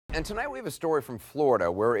And tonight we have a story from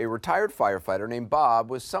Florida where a retired firefighter named Bob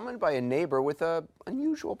was summoned by a neighbor with an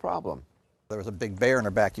unusual problem. There was a big bear in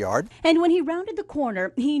our backyard. And when he rounded the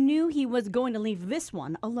corner, he knew he was going to leave this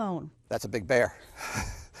one alone. That's a big bear.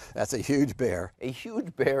 That's a huge bear. A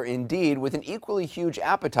huge bear indeed, with an equally huge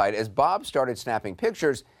appetite. As Bob started snapping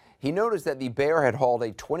pictures, he noticed that the bear had hauled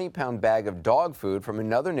a 20-pound bag of dog food from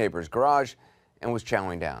another neighbor's garage and was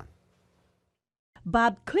chowing down.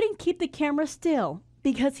 Bob couldn't keep the camera still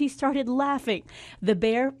because he started laughing. The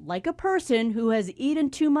bear, like a person who has eaten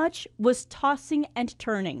too much, was tossing and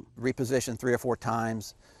turning. Repositioned 3 or 4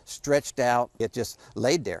 times, stretched out. It just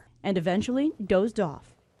laid there. And eventually dozed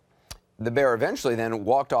off. The bear eventually then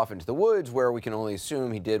walked off into the woods, where we can only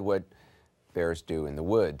assume he did what bears do in the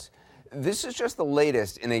woods. This is just the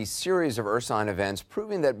latest in a series of Ursign events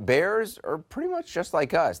proving that bears are pretty much just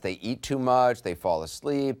like us. They eat too much, they fall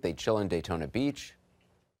asleep, they chill in Daytona Beach.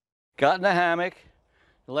 Got in the hammock,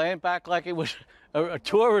 laying back like he was a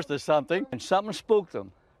tourist or something, and something spooked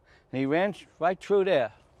him. And he ran right through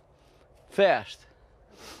there, fast.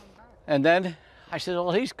 And then I said,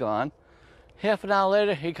 well, he's gone. Half an hour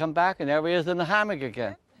later, he come back, and there he is in the hammock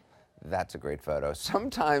again. That's a great photo.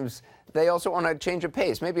 Sometimes they also want to change of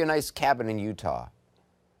pace, maybe a nice cabin in Utah.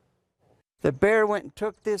 The bear went and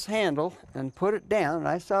took this handle and put it down, and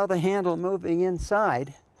I saw the handle moving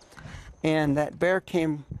inside, and that bear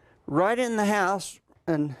came right in the house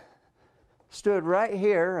and stood right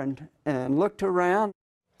here and looked around.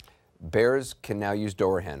 Bears can now use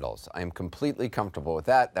door handles. I am completely comfortable with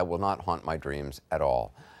that. That will not haunt my dreams at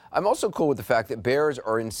all. I'm also cool with the fact that bears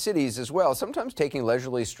are in cities as well, sometimes taking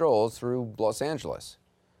leisurely strolls through Los Angeles.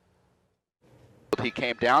 He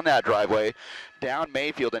came down that driveway, down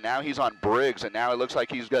Mayfield, and now he's on Briggs, and now it looks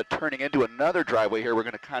like he's turning into another driveway here. We're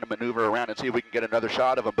going to kind of maneuver around and see if we can get another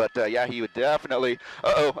shot of him. But yeah, he would definitely.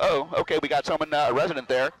 Okay, we got someone, a resident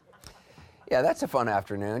there. Yeah, that's a fun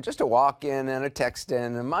afternoon. Just a walk in and a text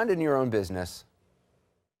in and minding your own business.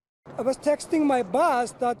 I was texting my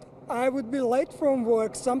boss that I would be late from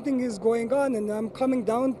work. Something is going on, and I'm coming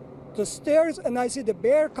down the stairs, and I see the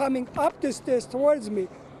bear coming up the stairs towards me.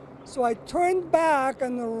 So I turned back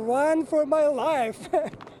and ran for my life.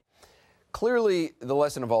 Clearly, the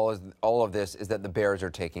lesson of all of this is that the bears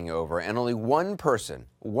are taking over, and only one person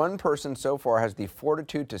so far has the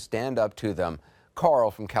fortitude to stand up to them.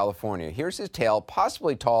 Carl from California. Here's his tale,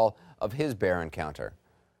 possibly tall, of his bear encounter.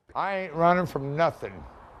 I ain't running from nothing.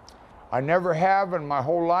 I never have in my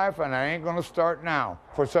whole life, and I ain't gonna start now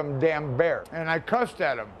for some damn bear. And I cussed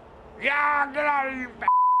at him. Yeah, get out of here,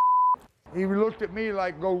 He looked at me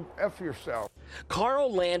like, go F yourself.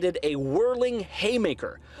 Carl landed a whirling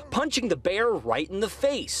haymaker, punching the bear right in the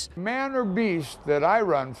face. Man or beast that I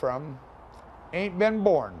run from ain't been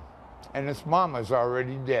born, and its mama's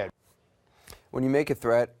already dead. When you make a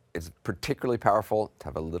threat, it's particularly powerful to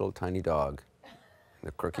have a little tiny dog in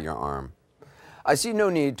the crook of your arm. I see no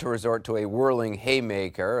need to resort to a whirling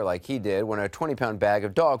haymaker like he did when a 20-pound bag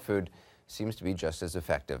of dog food seems to be just as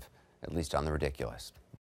effective, at least on the ridiculous.